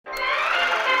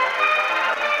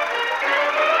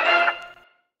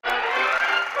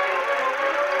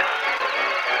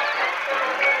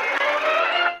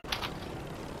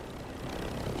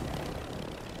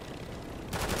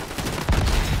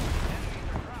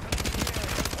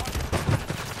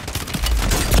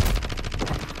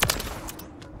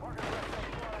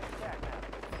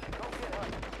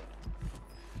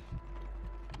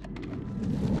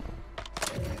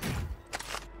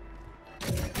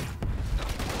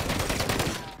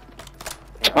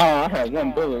I had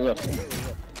one bullet left.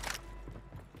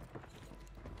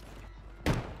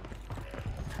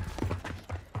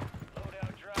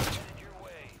 Loadout drop headed your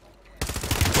way.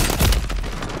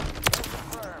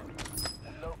 Confirmed.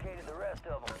 Located the rest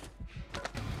of them.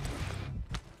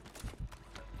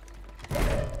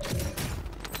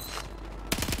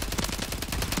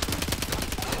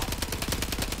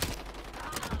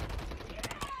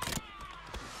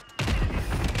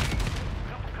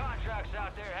 Couple contracts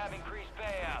out there have increased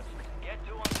payouts. Get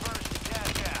to them first to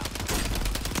cash out.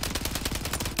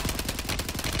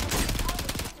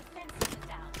 Target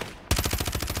down.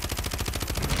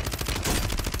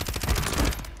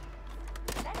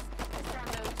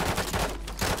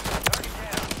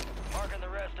 Marking the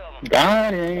rest of them.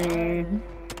 Got him.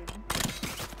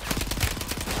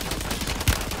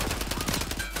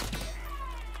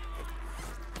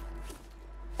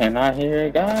 And I hear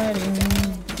got him.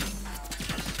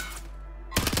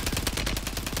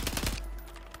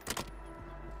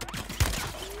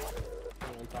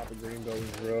 On top of green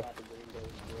building's roof.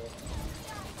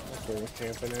 That's where we're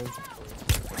camping in.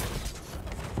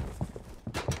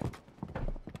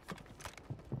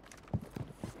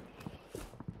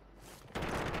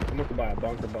 I'm looking to buy a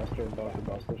bunker buster and bunker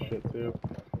bust this shit too.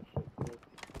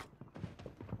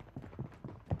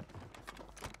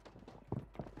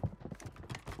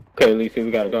 Okay, Lisa,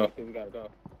 we gotta go.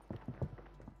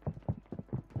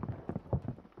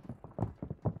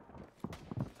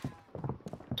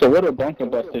 So what a bunker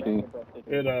buster do?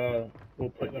 It will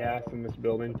put gas in this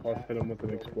building plus hit them with an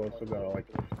explosive that like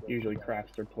usually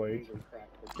cracks their plates.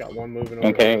 Got one moving over.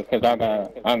 Okay, cause I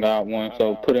got one.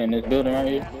 So put it in this building right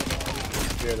here.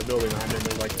 Yeah, the building I'm in,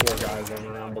 there's like 4 guys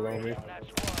running around below me.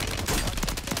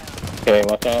 Okay,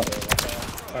 watch out.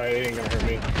 Alright, it ain't gonna hurt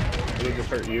me. It'll just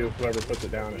hurt you. Whoever puts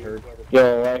it down, it hurts.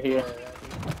 Yo, right here.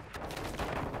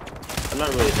 I'm not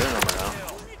really doing them right now.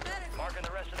 Marking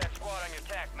the rest of that squad on your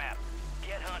tac map.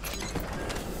 Get hunting.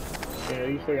 Yeah,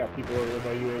 you still got people over there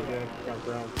by you, AJ. Got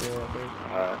ground floor, I think.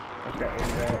 Alright. I just got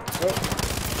aimed at.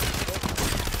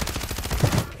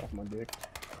 Oh. Off my dick.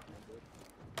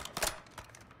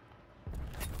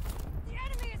 The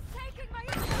enemy is taking my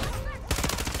information.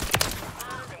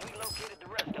 And we located the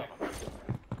rest of them.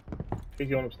 He's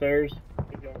going upstairs.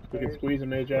 We can squeeze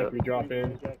him, AJ, if we drop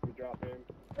in.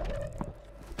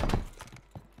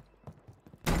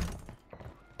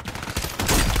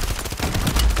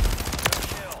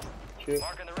 Shit.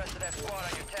 Marking the rest of that squad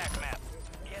on your tac map.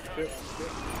 Get hunting.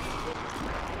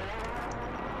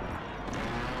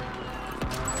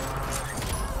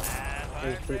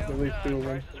 There's at least 2 of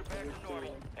them.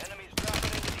 Enemies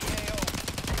dropping into the AO.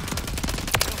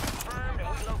 Confirmed, and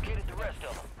we located the rest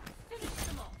of them.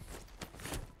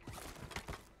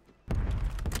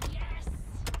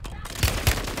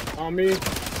 On me.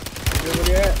 Where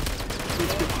we at?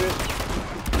 Shit.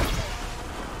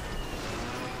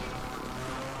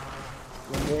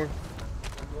 One more.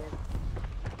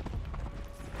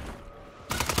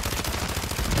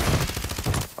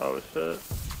 Oh shit.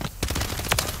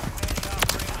 Remaining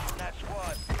operators from that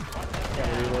squad.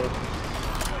 Gotta reload.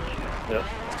 Yep.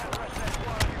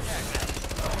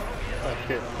 Oh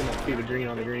shit, couldn't see the green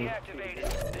on the green. Activated.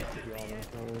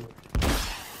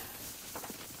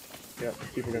 Yep,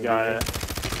 people gonna Got be it.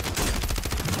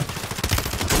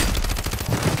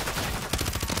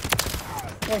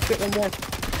 Oh shit, one more.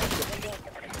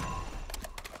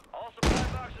 All supply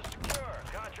boxes secure.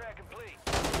 Contract complete.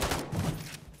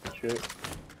 Shit.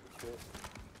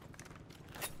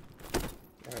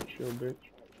 Alright, shield bitch.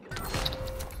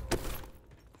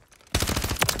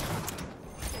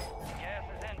 Gas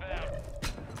is inbound.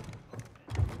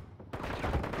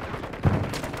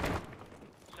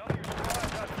 Some of your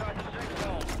squads outside the safe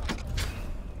zone.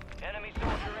 Enemy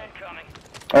soldier incoming.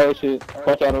 Oh shit.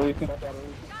 Watch out, Lisa.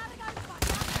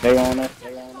 They on us.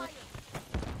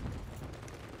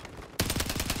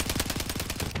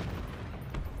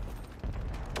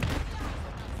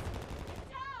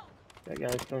 That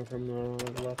guy's coming from the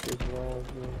left as well as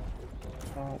the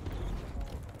top.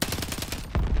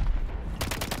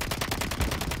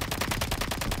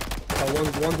 Oh,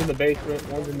 one's in the basement.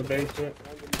 One's in the basement.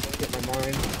 Get my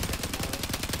mind.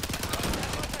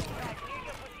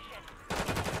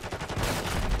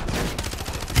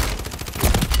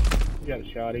 You got a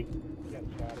shotty.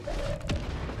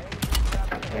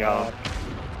 Yeah.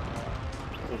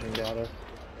 Precision got us.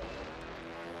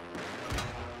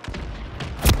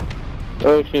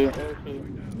 Oh shit.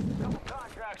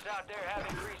 Contracts out there have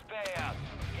increased payouts.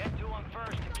 Get to them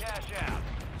first to cash out.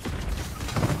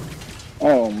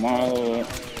 Oh my lord.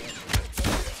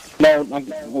 No,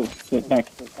 oh shit, thank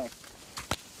you.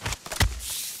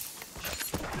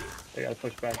 They gotta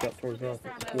push back up towards us.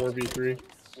 4v3.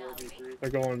 They're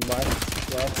going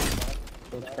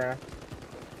left. Let's crack.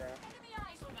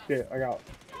 Shit, I got.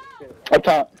 Up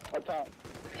top. The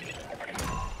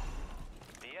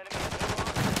enemy is still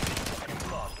on. You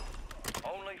lost them.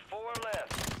 Only 4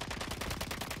 left.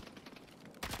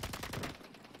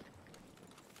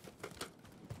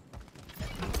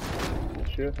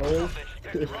 Shit, holy.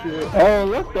 Shit. Oh,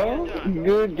 let's go.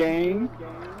 Good game.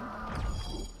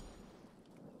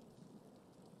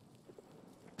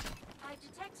 I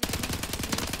detected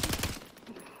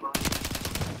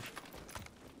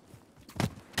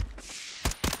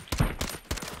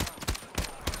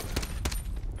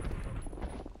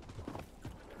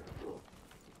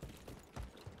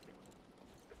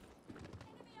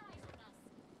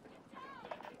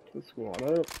Let's squad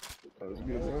up. That was a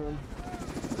good run.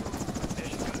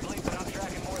 Mission complete, but I'm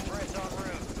tracking more threats en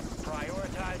route.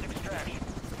 Prioritize extraction.